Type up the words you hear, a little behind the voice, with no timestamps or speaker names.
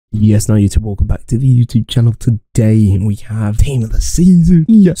Yes, now YouTube, welcome back to the YouTube channel. Today we have Team of the Season.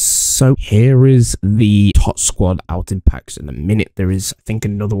 Yes. So here is the Tots squad out in packs. In a minute there is, I think,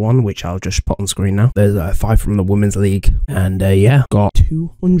 another one, which I'll just put on screen now. There's 5 from the Women's League. And yeah, got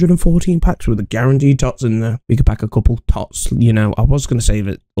 214 packs with a guaranteed Tots in there. We could pack a couple Tots. You know, I was going to save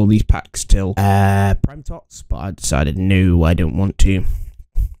it, all these packs till Prime Tots, but I decided no, I don't want to.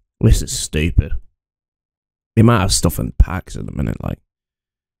 This is stupid. The amount of stuff in packs at the minute, like,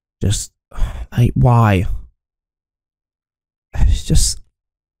 just, like, why? It's just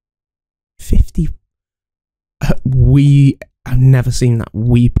 50. I've never seen that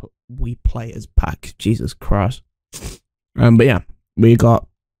we players pack. Jesus Christ. But yeah, we got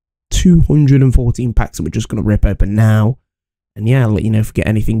 214 packs that we're just gonna rip open now. And yeah, I'll let you know if we get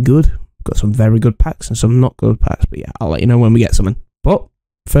anything good. Got some very good packs and some not good packs. But yeah, I'll let you know when we get something. But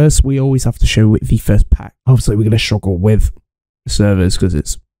first, we always have to show the first pack. Obviously, we're gonna struggle with servers because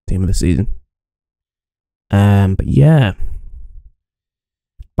it's Team of the Season. But yeah,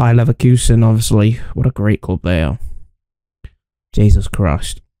 by Leverkusen, obviously, what a great club they are. Jesus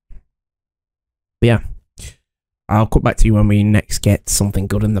Christ. But yeah, I'll come back to you when we next get something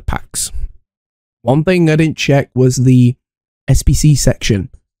good in the packs. One thing I didn't check was the SBC section.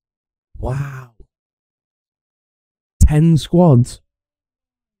 Wow, 10 squads.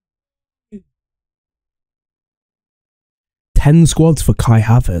 10 squads for Kai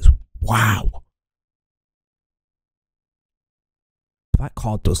Havertz. Wow. That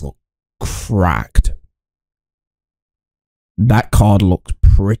card does look cracked. That card looks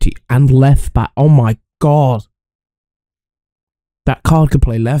pretty. And left back. Oh my god. That card could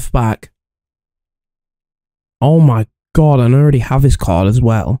play left back. Oh my god. And I already have his card as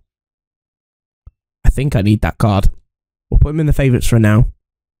well. I think I need that card. We'll put him in the favourites for now.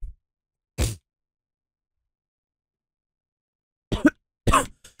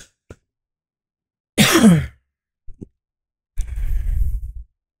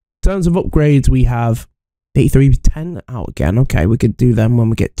 In terms of upgrades, we have 8310 out again. Okay, we could do them when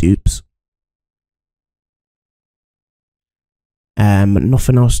we get dupes.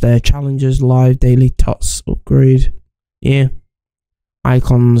 Nothing else there. Challenges, live, daily, Tots, upgrade. Yeah.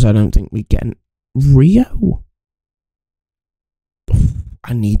 Icons, I don't think we get an Rio.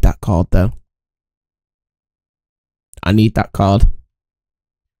 I need that card though. I need that card.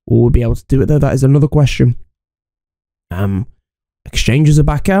 Will we be able to do it though? That is another question. Exchanges are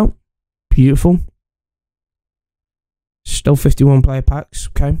back out. Beautiful. Still 51 player packs.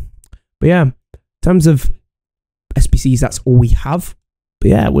 Okay. But yeah, in terms of SBCs, that's all we have. But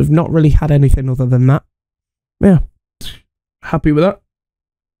yeah, we've not really had anything other than that. Yeah. Happy with that.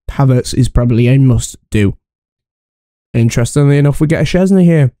 Havertz is probably a must do. Interestingly enough, we get a Chesney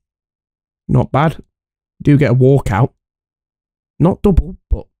here. Not bad. Do get a walkout. Not double,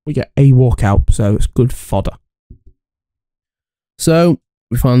 but we get a walkout, so it's good fodder. So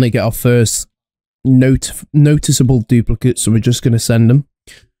we finally get our first noticeable duplicate, so we're just going to send them.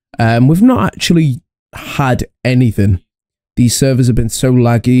 We've not actually had anything. These servers have been so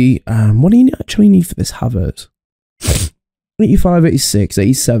laggy. What do you actually need for this Havertz? 85, 86,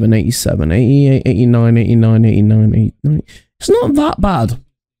 87, 87, 88, 89, 89, 89, 89. It's not that bad.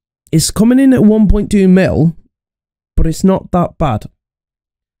 It's coming in at 1.2 mil, but it's not that bad.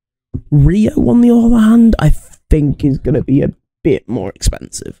 Rio, on the other hand, I think is going to be a bit more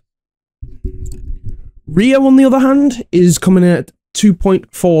expensive. Rio, on the other hand, is coming in at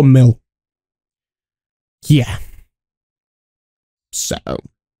 2.4 mil. Yeah. So,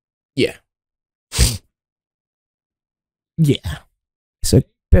 yeah. Yeah. It's a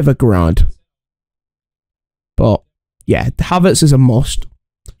bit of a grind. But, yeah, Havertz is a must.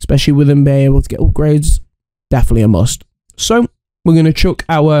 Especially with him being able to get upgrades. Definitely a must. So, we're going to chuck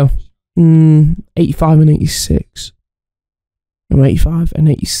our 85 and 86. No, 85 and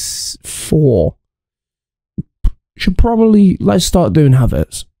 84. Should probably, let's start doing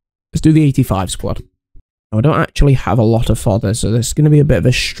Havertz. Let's do the 85 squad. Now, I don't actually have a lot of fodder, so this is going to be a bit of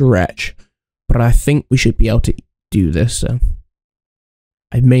a stretch. But I think we should be able to do this. So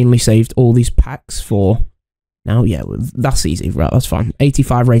I've mainly saved all these packs for now. Yeah, that's easy, right? That's fine.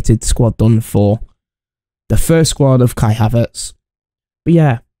 85 rated squad done for the first squad of Kai Havertz. But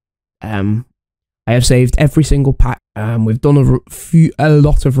yeah, I have saved every single pack. We've done a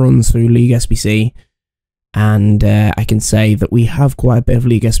lot of runs through League SBC, and I can say that we have quite a bit of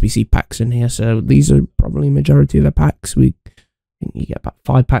League SBC packs in here. So these are probably majority of the packs. I think you get about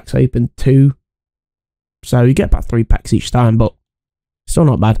 5 packs open, 2. So you get about 3 packs each time, but still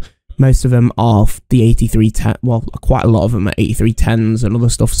not bad. Most of them are the 8310. Well, quite a lot of them are 8310s and other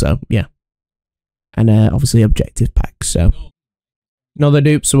stuff. So yeah, and obviously objective packs. So Another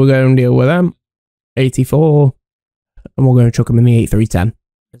dupe, so we're going to deal with them. 84. And we're going to chuck them in the 8310.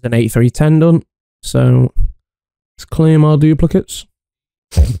 There's an 8310 done. So let's claim our duplicates.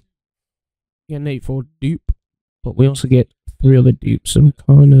 Get an 84 dupe. But we also get 3 other dupes. I'm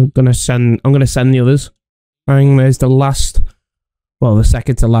gonna send the others. Bang, there's the last, well, the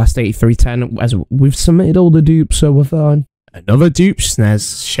second to last 8310. As we've submitted all the dupes, so we're fine. Another dupe,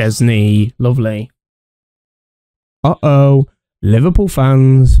 Chesney. Lovely. Uh-oh. Liverpool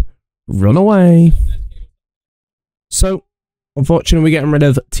fans, run away. So, unfortunately, we're getting rid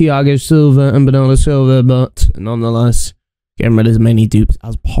of Thiago Silva and Bernardo Silva, but nonetheless, getting rid of as many dupes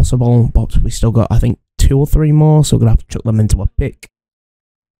as possible. But we still got, I think, 2 or 3 more, so we're going to have to chuck them into a pick.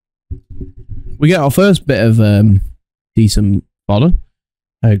 We get our first bit of decent fodder.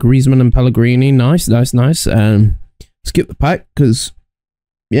 Griezmann and Pellegrini, nice. Skip the pack, because,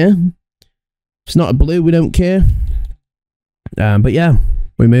 yeah, if it's not a blue, we don't care. But yeah,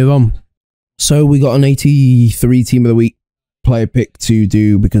 we move on. So we got an 83 team of the week player pick to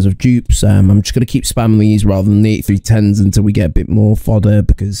do because of dupes. I'm just going to keep spamming these rather than the 8310s until we get a bit more fodder,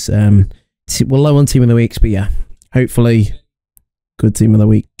 because we're low on team of the weeks. But yeah, hopefully good team of the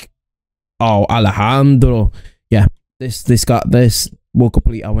week. Oh, Alejandro. Yeah, this will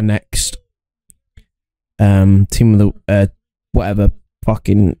complete our next team of the whatever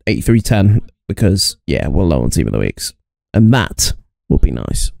fucking 8310, because yeah, we're low on team of the weeks, and that would be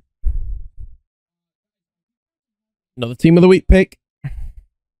nice. Another team of the week pick.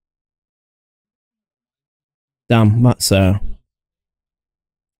 Damn, that's a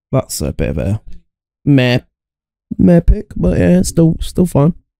bit of a meh pick, but yeah, it's still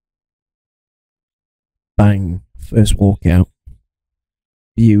fine. Bang, first walkout.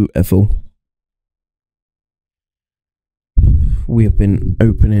 Beautiful. We have been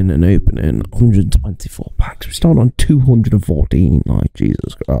opening 124 packs. We started on 214. Like,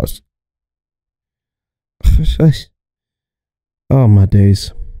 Jesus Christ. Oh my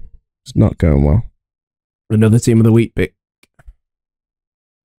days. It's not going well. Another team of the week pick.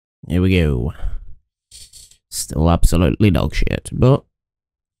 Here we go. Still absolutely dog shit, but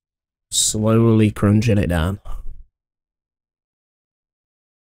slowly crunching it down.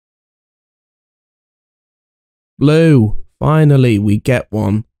 Blue. Finally, we get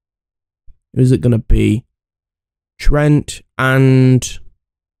one. Who's it going to be? Trent and...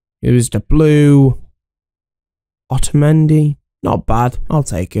 Who's the blue? Otamendi. Not bad. I'll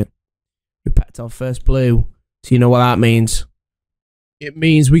take it. We packed our first blue. So you know what that means? It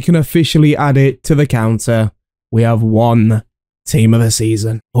means we can officially add it to the counter. We have one team of the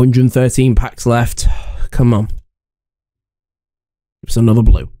season. 113 packs left. Come on. It's another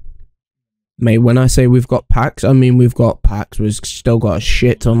blue. Mate, when I say we've got packs, I mean we've got packs. We've still got a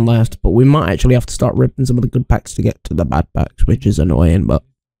shit ton left, but we might actually have to start ripping some of the good packs to get to the bad packs, which is annoying, but...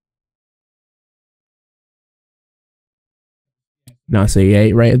 Nice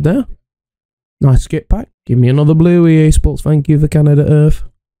EA rated there. Nice skip pack. Give me another blue, EA Sports. Thank you for Canada Earth.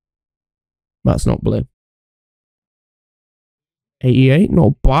 That's not blue. 88,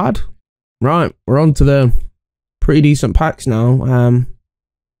 not bad. Right, we're on to the pretty decent packs now.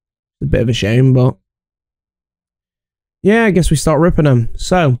 A bit of a shame, but yeah, I guess we start ripping them.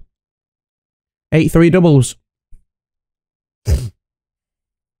 So, 83 doubles.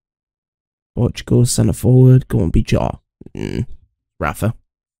 Portugal centre forward. Go on, Bijar. Rafa.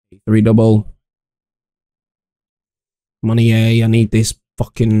 83 double. Money A. I need this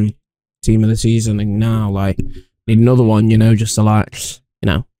fucking team of the season and now. Like, need another one, you know, just to like, you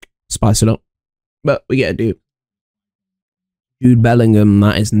know, spice it up. But we get a dupe. Jude Bellingham,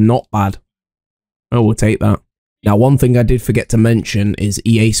 that is not bad. Oh, we'll take that. Now, one thing I did forget to mention is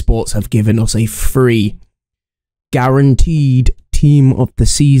EA Sports have given us a free guaranteed team of the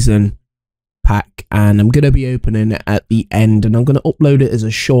season pack, and I'm going to be opening it at the end, and I'm going to upload it as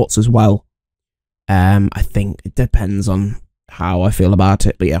a shorts as well. I think it depends on how I feel about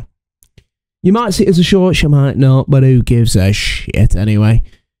it, but yeah. You might see it as a shorts, you might not, but who gives a shit anyway.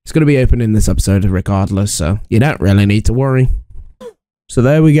 It's going to be open in this episode regardless, so you don't really need to worry. So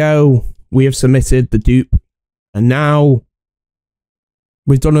there we go. We have submitted the dupe. And now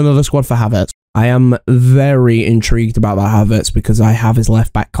we've done another squad for Havertz. I am very intrigued about that Havertz because I have his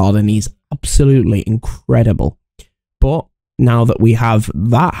left back card and he's absolutely incredible. But now that we have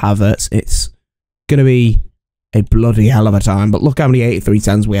that Havertz, it's going to be a bloody hell of a time. But look how many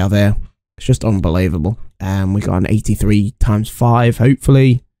 8310s we have here. It's just unbelievable. We got an 83 times 5,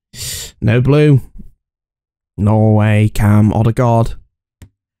 hopefully. No blue. Norway, Cam, Odegaard.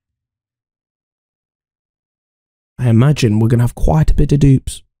 I imagine we're going to have quite a bit of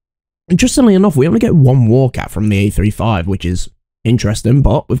dupes. Interestingly enough, we only get one walkout from the A35, which is interesting,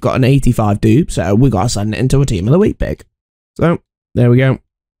 but we've got an 85 dupe, so we've got to send it into a Team of the Week pick. So, there we go.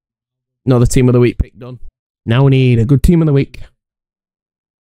 Another Team of the Week pick done. Now we need a good Team of the Week.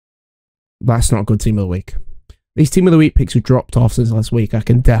 That's not a good Team of the Week. These Team of the Week picks have dropped off since last week. I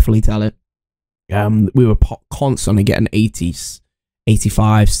can definitely tell it. We were constantly getting 80s,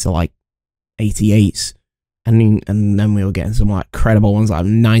 85s to like 88s. And then we were getting some like credible ones, like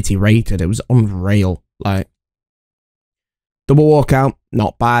 90 rated. It was unreal. Like, double walkout,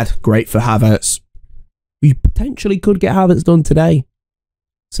 not bad. Great for Havertz. We potentially could get Havertz done today.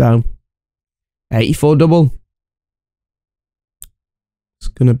 So, 84 double. It's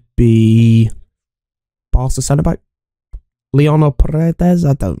going to be Barca centre back. Leon or Paredes?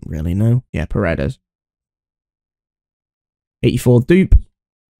 I don't really know. Yeah, Paredes. 84 dupe.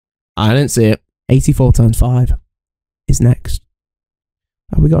 I didn't see it. 84 times 5 is next.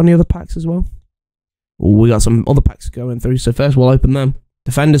 Have we got any other packs as well? Oh, we got some other packs going through. So first we'll open them.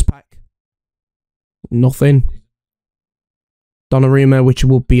 Defenders pack. Nothing. Donnarumma, which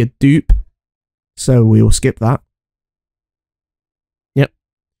will be a dupe. So we will skip that. Yep.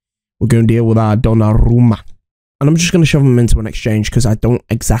 We're going to deal with our Donnarumma. And I'm just going to shove them into an exchange because I don't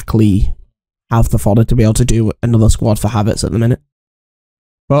exactly have the fodder to be able to do another squad for Havertz at the minute.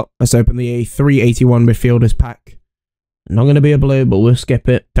 But let's open the 381 midfielders pack. Not going to be a blue, but we'll skip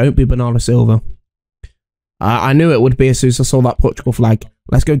it. Don't be Bernardo Silva. I knew it would be as soon as I saw that Portugal flag.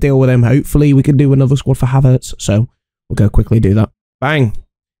 Let's go deal with him. Hopefully we can do another squad for Havertz. So we'll go quickly do that. Bang.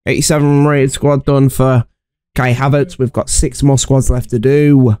 87 rated squad done for Kai Havertz. We've got 6 more squads left to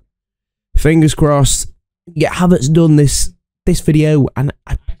do. Fingers crossed. Get Havertz done this video. And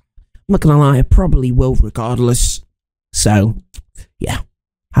I'm not going to lie, I probably will regardless. So, yeah.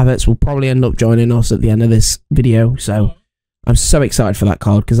 Havertz will probably end up joining us at the end of this video. So, I'm so excited for that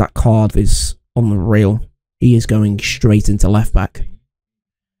card because that card is unreal. He is going straight into left back.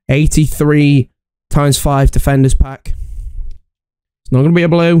 83 times 5 defenders pack. It's not going to be a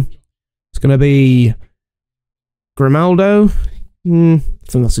blue. It's going to be Grimaldo. I think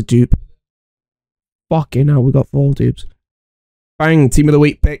that's a dupe. Fucking hell, we got 4 dupes. Bang, Team of the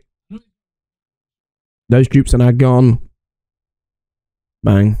Week pick. Those dupes are now gone.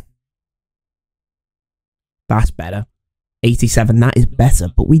 Bang. That's better. 87, that is better,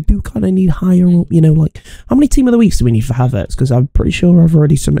 but we do kind of need higher up, you know, like, how many Team of the Weeks do we need for Havertz? Because I'm pretty sure I've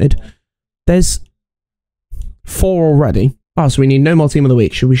already submitted. There's 4 already. Oh, so we need no more Team of the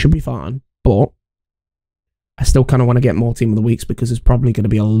Week. We should be fine, but I still kind of want to get more Team of the Weeks because there's probably going to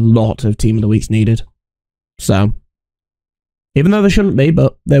be a lot of Team of the Weeks needed. So, even though there shouldn't be,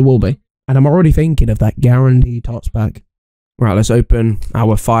 but there will be. And I'm already thinking of that guaranteed Tots pack. Right, let's open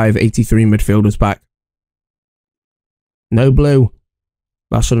our 583 midfielders pack. No blue.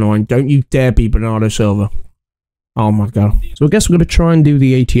 That's annoying. Don't you dare be Bernardo Silva. Oh my god. So I guess we're going to try and do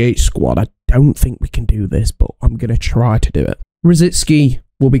the 88 squad. I don't think we can do this, but I'm going to try to do it. Rosicki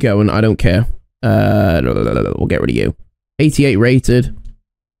will be going. I don't care. We'll get rid of you. 88 rated.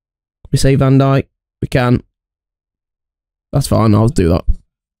 We say Van Dijk. We can. That's fine. I'll do that.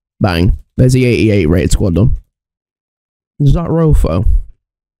 Bang. There's the 88 rated squad done. Is that Rofo?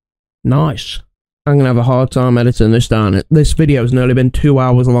 Nice. I'm going to have a hard time editing this down. This video has nearly been 2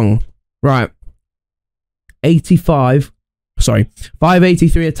 hours long. Right.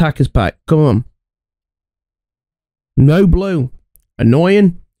 583 attackers pack. Come on. No blue.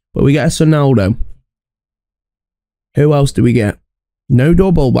 Annoying. But we get a Sonaldo. Who else do we get? No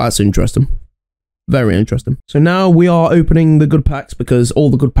double. That's interesting. Very interesting. So now we are opening the good packs because all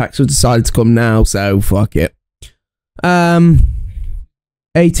the good packs have decided to come now. So fuck it.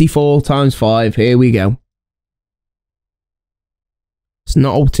 84 times 5. Here we go. It's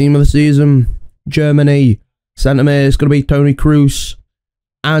not all Team of the Season. Germany. Centre is going to be Toni Kroos.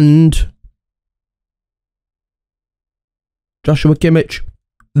 And Joshua Kimmich.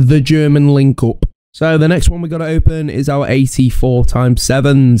 The German link up. So the next one we got to open is our 84 times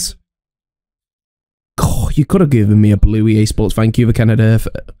 7s. God, you could have given me a blue EA Sports. Thank you for Canada.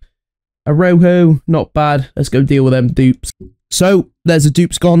 A Rojo, not bad. Let's go deal with them dupes. So, there's a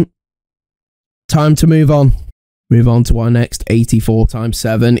dupes gone. Time to move on. Move on to our next 84 times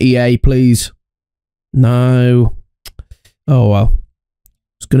 7. EA, please. No. Oh, well.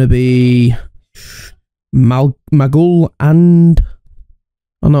 It's going to be Magul and...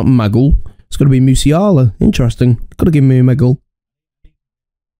 Oh, not Magul. It's going to be Musiala. Interesting. Could have given me Magul.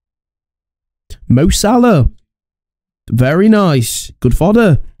 Mo Salah. Very nice. Good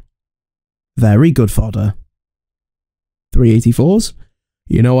fodder. Very good fodder. 384s.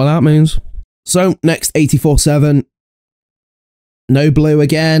 You know what that means. So, next 84-7. No blue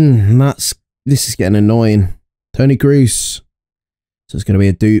again. This is getting annoying. Toni Kroos. So it's going to be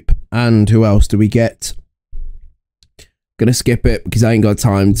a dupe. And who else do we get? Gonna skip it because I ain't got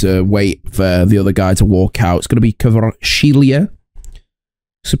time to wait for the other guy to walk out. It's gonna be Kvaratskhelia.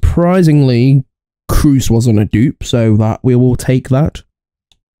 Surprisingly, Cruz wasn't a dupe, so that we will take that.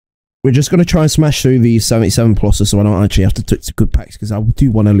 We're just gonna try and smash through these 77 pluses so I don't actually have to touch the good packs because I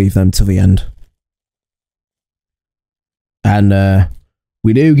do want to leave them to the end. And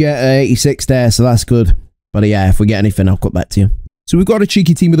we do get 86 there, so that's good. But yeah, if we get anything, I'll cut that to you. So we've got a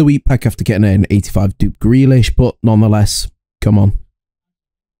cheeky team of the week pack after getting an 85 dupe Grealish, but nonetheless, come on.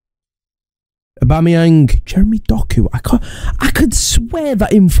 Aubameyang, Jeremy Doku. I could swear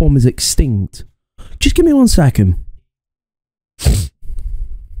that inform is extinct. Just give me 1 second.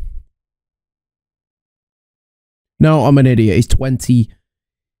 No, I'm an idiot.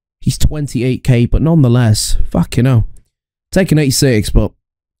 He's 28k, but nonetheless, fucking hell. Taking 86, but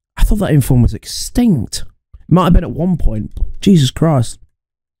I thought that inform was extinct. Might have been at one point, but Jesus Christ.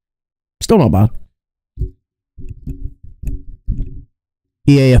 Still not bad.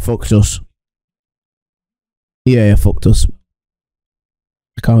 EA fucked us. EA fucked us.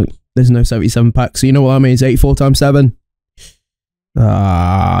 I can't. There's no 77 packs, so you know what that means? 84 times 7.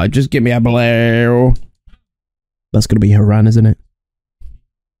 Just give me a blue. That's going to be Haran, isn't it?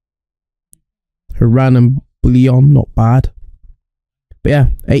 Haran and Leon, not bad. But yeah,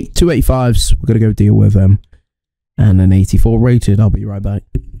 285s. We're going to go deal with them. And an 84 rated. I'll be right back.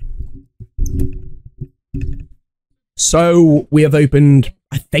 So we have opened,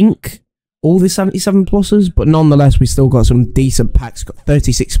 I think, all the 77 pluses, but nonetheless, we still got some decent packs. Got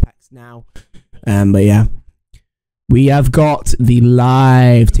 36 packs now. But yeah, we have got the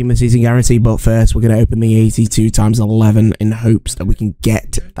live team of the season guarantee. But first, we're going to open the 82 times 11 in hopes that we can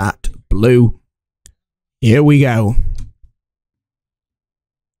get that blue. Here we go.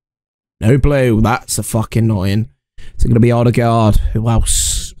 No blue. That's a fucking annoying. It's going to be Odegaard. Who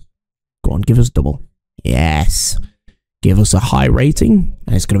else? Go on, give us double. Yes. Give us a high rating.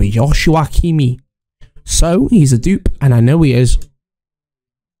 And it's going to be Joshua Kimmich. So, he's a dupe, and I know he is.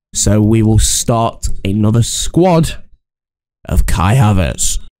 So, we will start another squad of Kai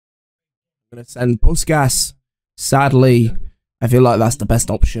Havertz. I'm going to send Puskas. Sadly, I feel like that's the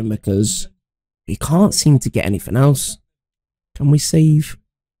best option because we can't seem to get anything else. Can we save?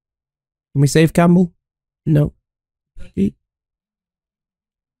 Can we save Campbell? No.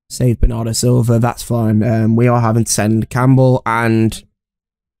 Save Bernardo Silva, that's fine. We are having to send Campbell and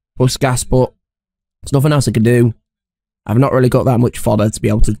Puskas, but there's nothing else I can do. I've not really got that much fodder to be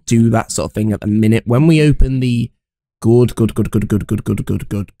able to do that sort of thing at the minute. When we open the good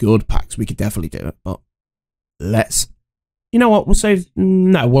packs, we could definitely do it. But let's, you know what? We'll save.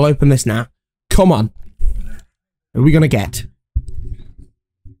 No, we'll open this now. Come on. Who are we gonna get?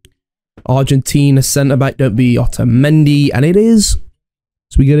 Argentina centre back. Don't be Otamendi, and it is.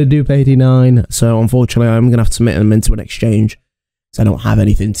 So we get a dupe 89. So unfortunately, I'm gonna have to submit them into an exchange. So I don't have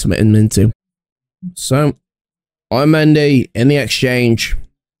anything to submit them into. So Otamendi in the exchange.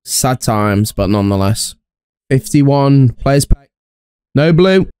 Sad times, but nonetheless. 51 players pack. No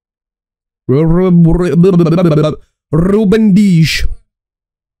blue. Ruben Dish.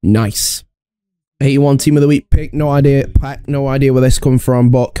 Nice. 81 team of the week pick. No idea. Pack. No idea where this come from.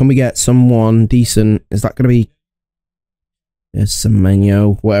 But can we get someone decent? Is that going to be? There's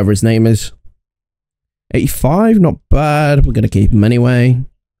Semenyo, whatever his name is. 85. Not bad. We're going to keep him anyway.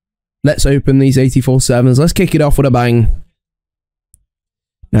 Let's open these 84 7s. Let's kick it off with a bang.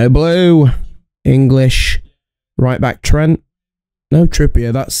 No blue. English. Right back Trent. No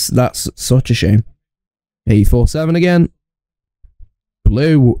Trippier. That's such a shame. 84 7 again.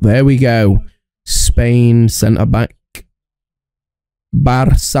 Blue. There we go. Spain centre back.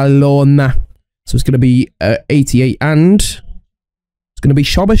 Barcelona. So it's going to be 88 and it's going to be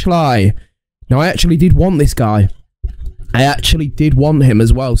Szoboszlai. Now I actually did want this guy. I actually did want him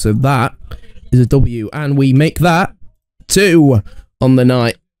as well. So that is a W. And we make that 2 on the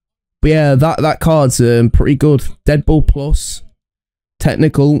night. But yeah, that card's pretty good. Deadpool Plus,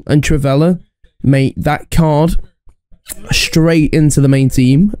 Technical and Trivella made that card straight into the main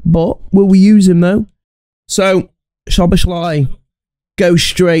team. But will we use him though? So, Szoboszlai goes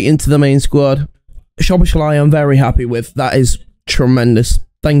straight into the main squad. Szoboszlai I'm very happy with. That is tremendous.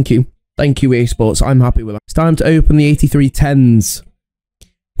 Thank you. Thank you, EA Sports. I'm happy with that. It's time to open the 83 10s.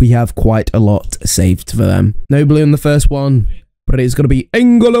 We have quite a lot saved for them. No blue in the first one. But it's going to be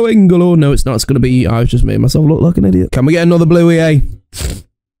Engolo. No, it's not. It's going to be... I've just made myself look like an idiot. Can we get another blue EA?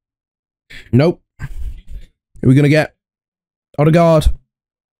 Nope. Who are we going to get? Odegaard.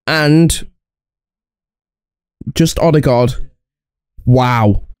 And... just Odegaard.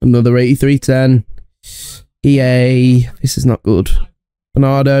 Wow. Another 83-10. EA. This is not good.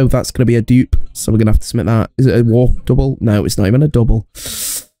 Bernardo, that's going to be a dupe. So we're going to have to submit that. Is it a walk double? No, it's not even a double.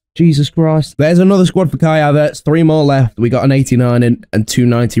 Jesus Christ. There's another squad for Kai Havertz. 3 more left. We got an 89 and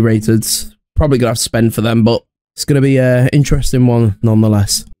 290 rated. Probably going to have to spend for them, but it's going to be an interesting one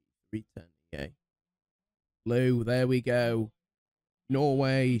nonetheless. Okay. Blue, there we go.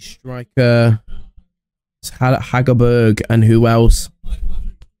 Norway striker. Hagerberg, and who else?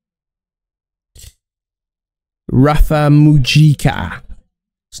 Rafa Mujica.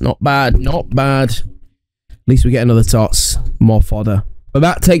 It's not bad, not bad. At least we get another Tots. More fodder. But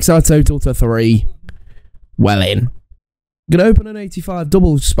that takes our total to 3. Well in. Gonna open an 85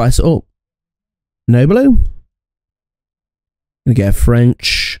 double to spice it up. No blue. Gonna get a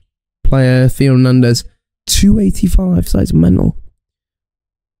French player, Theo Hernandez. 285, so it's mental.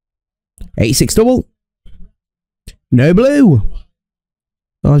 86 double. No blue.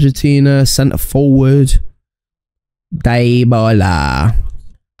 Argentina, centre forward. Dybala.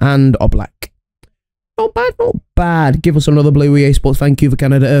 And Oblak. Not bad, not bad. Give us another blue, EA Sports. Thank you for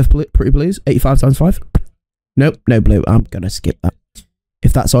Canada Earth, pretty please. 85 times 5. Nope, no blue. I'm going to skip that.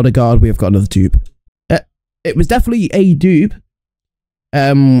 If that's Odegaard, we have got another dupe. It was definitely a dupe.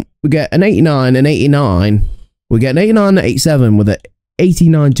 We get an 89 and 89. We get an 89 and 87 with an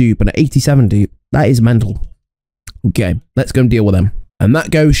 89 dupe and an 87 dupe. That is mental. Okay, let's go and deal with them. And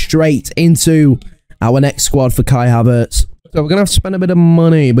that goes straight into our next squad for Kai Havertz. So we're going to have to spend a bit of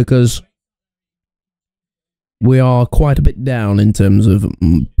money because we are quite a bit down in terms of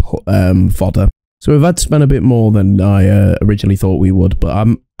fodder. So we've had to spend a bit more than I originally thought we would, but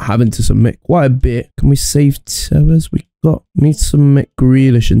I'm having to submit quite a bit. Can we save Tevez? We need to submit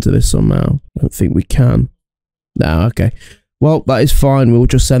Grealish into this somehow. I don't think we can. No, okay. Well, that is fine. We'll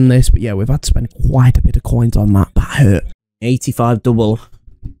just send this. But yeah, we've had to spend quite a bit of coins on that. That hurt. 85 double.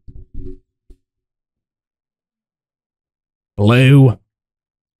 Blue.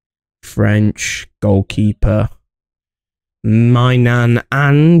 French. Goalkeeper. Mainan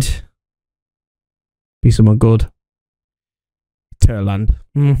and... Be someone good. Turland.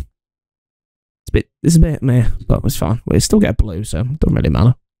 It's a bit meh, but it's fine. We still get blue, so it doesn't really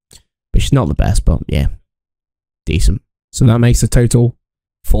matter. But she's not the best, but yeah. Decent. So that makes a total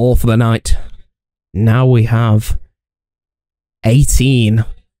 4 for the night. Now we have 18.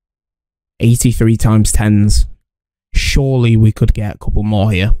 83 times 10s. Surely we could get a couple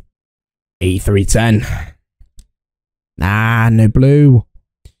more here. 8310. Nah, no blue.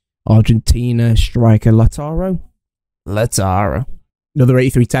 Argentina striker Lautaro. Another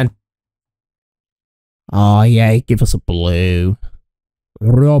 8310. Oh yeah, give us a blue.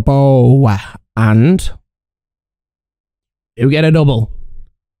 Robo. And you get a double.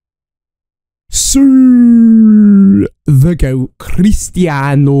 The goat,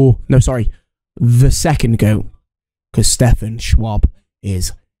 Cristiano. No, sorry. The second goat. Because Stefan Schwab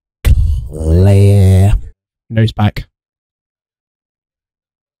is clear. Nose back.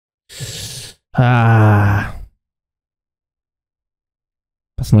 That's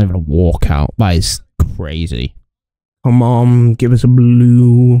not even a walkout. That is crazy. Come on, give us a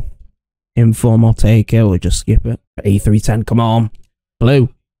blue. Inform, I'll take it. We'll just skip it. A310, come on. Blue.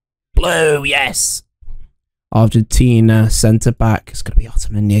 Blue, yes. Argentina, centre back. It's going to be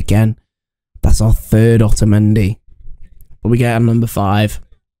Otamendi again. That's our 3rd Otamendi. But we get a number 5.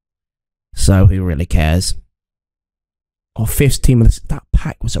 So who really cares? Our 5th team of this. That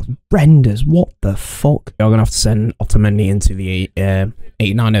pack was horrendous. What the fuck? We're going to have to send Otamendi into the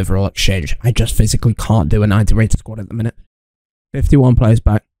 89 overall exchange. I just physically can't do a 90 rated squad at the minute. 51 players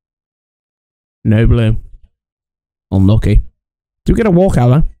back. No blue. Unlucky. Do get a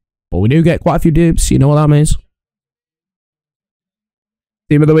walkout though. But we do get quite a few dupes. You know what that means.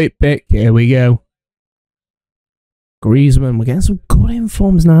 Team of the week pick. Here we go. Griezmann. We're getting some good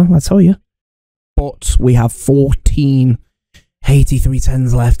informs now, I tell you. But we have 14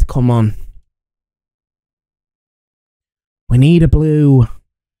 8310s left. Come on. We need a blue.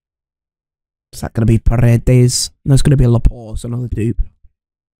 Is that going to be Paredes? No, it's going to be a Laporte, another dupe.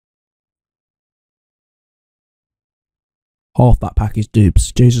 Half that pack is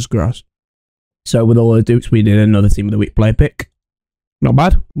dupes. Jesus Christ. So with all the dupes, we did another team of the week play pick. Not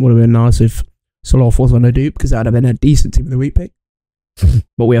bad. Would have been nice if Salah was on a dupe, because that would have been a decent team of the week pick.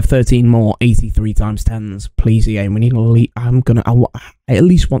 But we have 13 more 83 times 10s. Please, EA, we need I at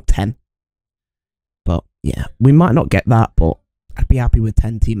least want 10. But yeah, we might not get that, but I'd be happy with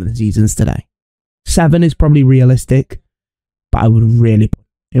 10 team of the seasons today. 7 is probably realistic, but I would really...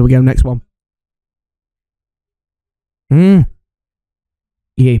 Here we go, next one.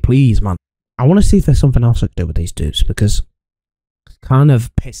 EA, please, man. I want to see if there's something else I can do with these dudes, because it's kind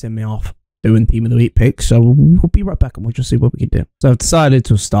of pissing me off. doing Team of the Week picks, so we'll be right back and we'll just see what we can do. So I've decided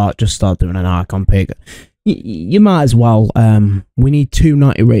to start doing an icon pick. You might as well. We need 2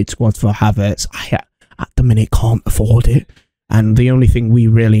 90 rated squads for Havertz. I, at the minute, can't afford it. And the only thing we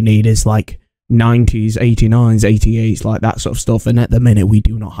really need is like 90s, 89s, 88s, like that sort of stuff. And at the minute, we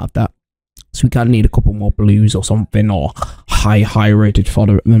do not have that. So we kind of need a couple more blues or something, or high rated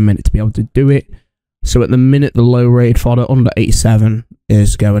fodder at the minute to be able to do it. So at the minute, the low rated fodder under 87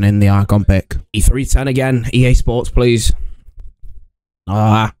 is going in the icon pick. E310 again. EA Sports, please.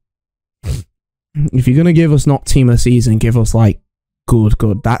 If you're going to give us not team of the season, give us like good.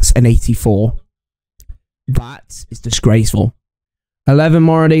 That's an 84. That is disgraceful. 11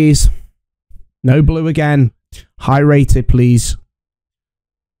 more of these. No blue again. High rated, please.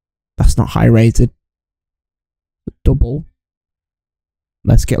 That's not high rated. Double.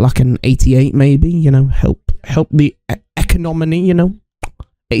 Let's get like an 88 maybe, you know, help the economy, you know.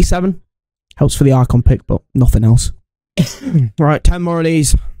 87 helps for the icon pick, but nothing else. Right, 10 more of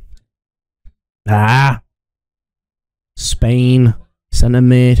these. Spain, centre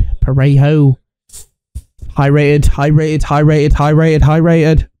mid, Parejo. High rated.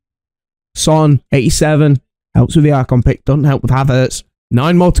 Son, 87. Helps with the icon pick, doesn't help with Havertz.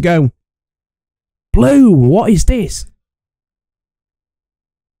 9 more to go. Blue, what is this?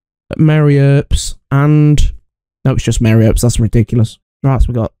 Mary Earps and... No, it's just Mary Earps, that's ridiculous. Right, so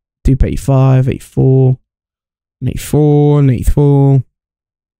we got 285, 84, 84, 84,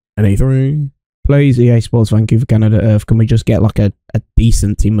 and 83. Please, EA Sports, Vancouver, Canada, Earth, can we just get like a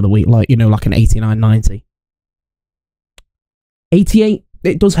decent team of the week, like, you know, like an 89, 90? 88,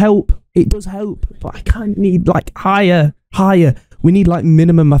 it does help, but I kind of need like higher. We need like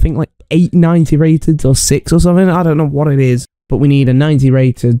minimum, I think like 8 90 rated or 6 or something, I don't know what it is, but we need a 90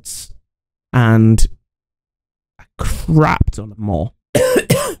 rated and a crap ton more.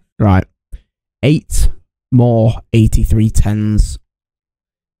 Right, 8 more 83 10s.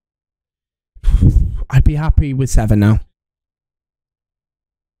 I'd be happy with 7 now.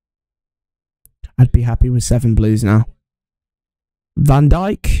 I'd be happy with 7 blues now. Van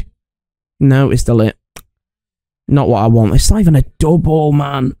Dijk? No, it's still it. Not what I want. It's not even a double,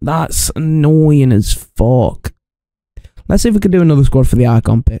 man. That's annoying as fuck. Let's see if we can do another squad for the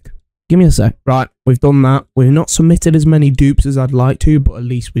icon pick. Give me a sec. Right, we've done that. We've not submitted as many dupes as I'd like to, but at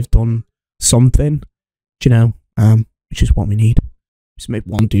least we've done something. Do you know? Which is what we need. Submit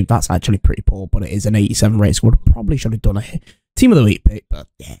 1 dupe. That's actually pretty poor, but it is an 87 rate squad. Probably should have done a team of the week pick, but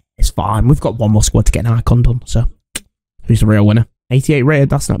yeah, it's fine. We've got 1 more squad to get an icon done, so who's the real winner? 88 rated,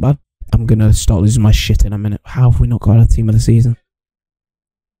 that's not bad. I'm going to start losing my shit in a minute. How have we not got a team of the season?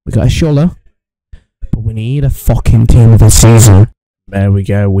 We got a Schuller, but we need a fucking team of the season. There we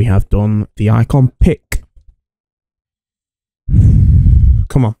go. We have done the icon pick.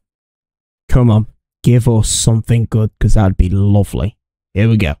 Come on. Come on. Give us something good, because that'd be lovely. Here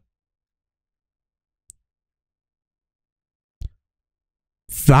we go.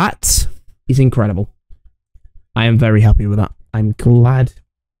 That is incredible. I am very happy with that. I'm glad.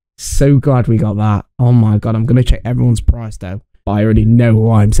 So glad we got that. Oh my god, I'm going to check everyone's price though. But I already know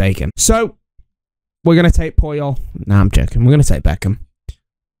who I'm taking. So, we're going to take Puyol. Nah, I'm joking. We're going to take Beckham.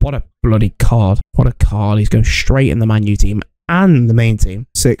 What a bloody card. What a card. He's going straight in the Man U team and the main team.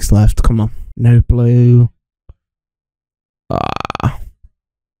 6 left. Come on. No blue.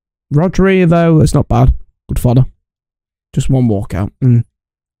 Rodri, though, that's not bad. Good fodder. Just 1 walkout.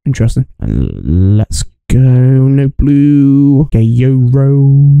 Interesting. And let's go. No blue.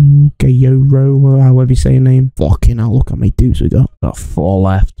 Galore. However you say your name. Fucking hell, look how many dupes we got. Got 4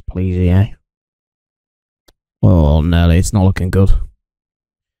 left. Please, EA. Oh, no, it's not looking good.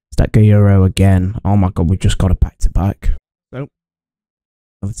 It's that Galore again. Oh my god, we just got a back-to-back. So,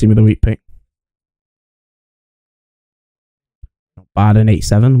 another team of the week pick. Not bad, an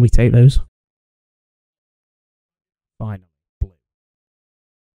 87. We take those. Fine.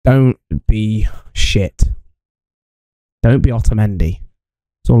 Don't be shit. Don't be Otamendi.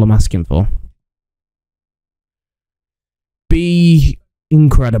 That's all I'm asking for. Be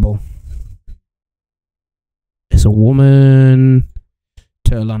incredible. It's a woman.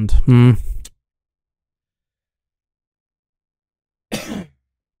 Turland.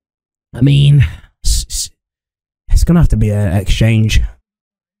 I mean, it's going to have to be an exchange.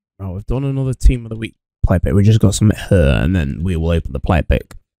 Right, we've done another team of the week play pick. We just got to submit her, and then we will open the play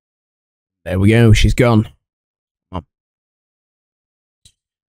pick. There we go. She's gone. Oh.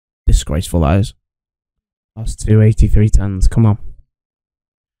 Disgraceful, that is. That's 2 83 10s. Come on.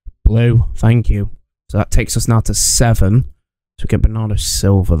 Blue. Thank you. So that takes us now to 7. So we get Bernardo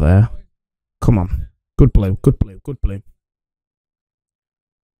Silva there. Come on. Good blue. Good blue. Good blue.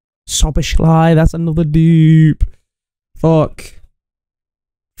 Soboslai, that's another dupe. Fuck.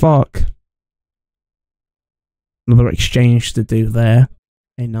 Another exchange to do there.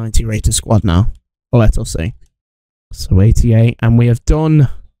 A 90 rated squad now. Let us see. So 88, and we have done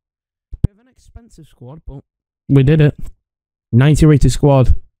a bit of an expensive squad, but we did it. 90 rated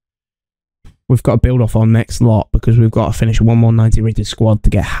squad. We've got to build off our next lot because we've got to finish one more 90 rated squad to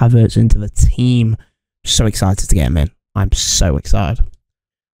get Havertz into the team. So excited to get him in. I'm so excited.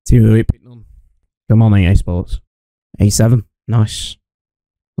 Team of the week pick none. Come on, EA Sports. A7. Nice.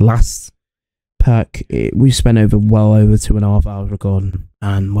 Last pack. We spent well over 2.5 hours recording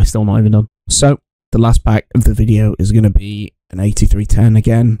and we're still not even done. So the last pack of the video is going to be an 83-10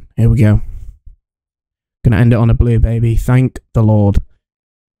 again. Here we go. Gonna end it on a blue, baby. Thank the Lord.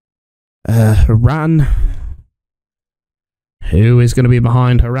 Haran. Who is going to be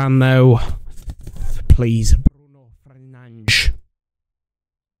behind Haran, though? Please. Bruno Fernandes.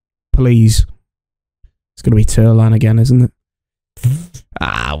 Please. It's going to be Turlan again, isn't it?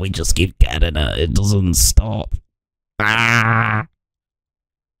 We just keep getting it. It doesn't stop. At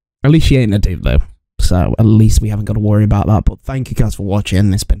least she ain't a dude, though. So at least we haven't got to worry about that. But thank you guys for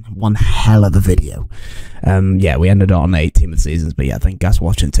watching. It's been one hell of a video. Yeah, we ended on 8 team of the seasons. But yeah, thank you guys for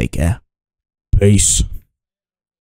watching. Take care. Peace.